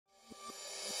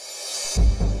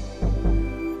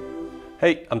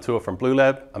Hey, I'm Tua from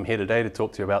Bluelab. I'm here today to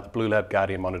talk to you about the Bluelab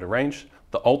Guardian Monitor Range,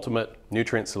 the ultimate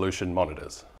nutrient solution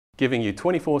monitors, giving you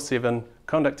 24/7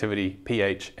 conductivity,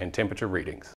 pH and temperature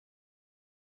readings.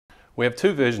 We have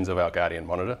two versions of our Guardian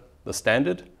monitor, the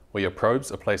standard, where your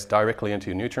probes are placed directly into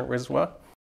your nutrient reservoir,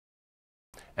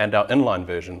 and our inline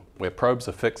version, where probes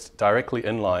are fixed directly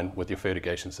in line with your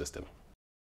fertigation system.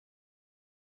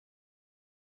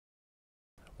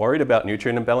 Worried about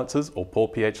nutrient imbalances or poor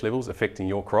pH levels affecting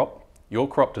your crop? Your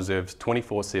crop deserves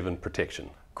 24/7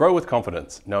 protection. Grow with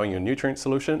confidence, knowing your nutrient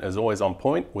solution is always on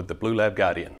point with the Bluelab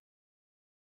Guardian.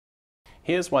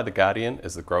 Here's why the Guardian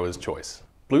is the grower's choice.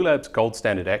 Bluelab's gold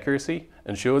standard accuracy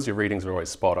ensures your readings are always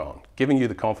spot on, giving you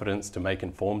the confidence to make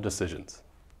informed decisions.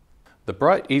 The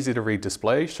bright, easy to read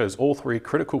display shows all three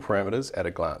critical parameters at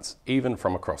a glance, even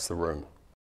from across the room.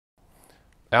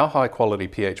 Our high quality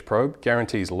pH probe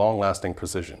guarantees long-lasting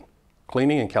precision.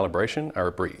 Cleaning and calibration are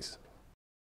a breeze.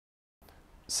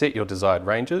 Set your desired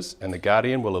ranges and the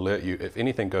Guardian will alert you if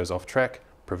anything goes off track,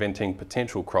 preventing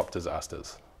potential crop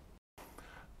disasters.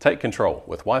 Take control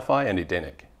with Wi-Fi and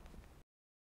Edenic.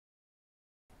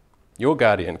 Your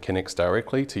Guardian connects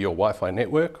directly to your Wi-Fi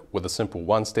network with a simple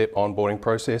one-step onboarding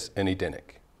process in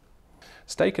Edenic.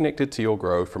 Stay connected to your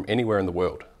grow from anywhere in the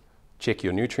world. Check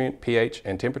your nutrient, pH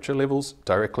and temperature levels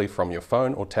directly from your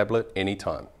phone or tablet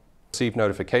anytime. Receive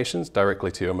notifications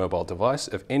directly to your mobile device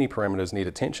if any parameters need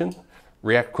attention.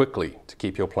 React quickly to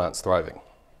keep your plants thriving.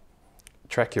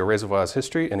 Track your reservoir's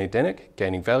history in Edenic,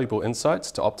 gaining valuable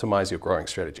insights to optimize your growing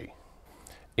strategy.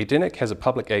 Edenic has a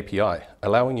public API,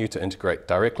 allowing you to integrate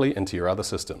directly into your other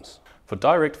systems. For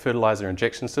direct fertilizer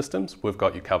injection systems, we've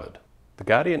got you covered. The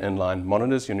Guardian Inline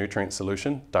monitors your nutrient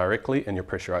solution directly in your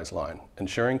pressurized line,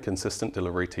 ensuring consistent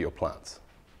delivery to your plants.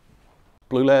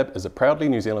 Bluelab is a proudly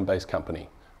New Zealand-based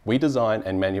company. We design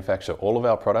and manufacture all of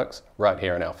our products right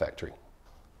here in our factory.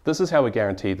 This is how we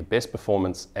guarantee the best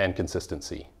performance and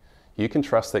consistency. You can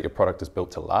trust that your product is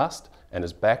built to last and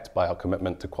is backed by our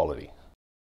commitment to quality.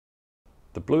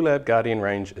 The Bluelab Guardian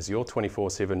range is your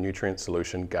 24/7 nutrient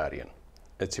solution Guardian.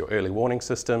 It's your early warning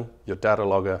system, your data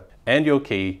logger, and your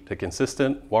key to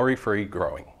consistent, worry-free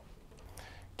growing.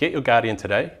 Get your Guardian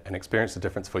today and experience the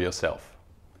difference for yourself.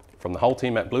 From the whole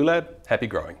team at Bluelab, happy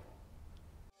growing.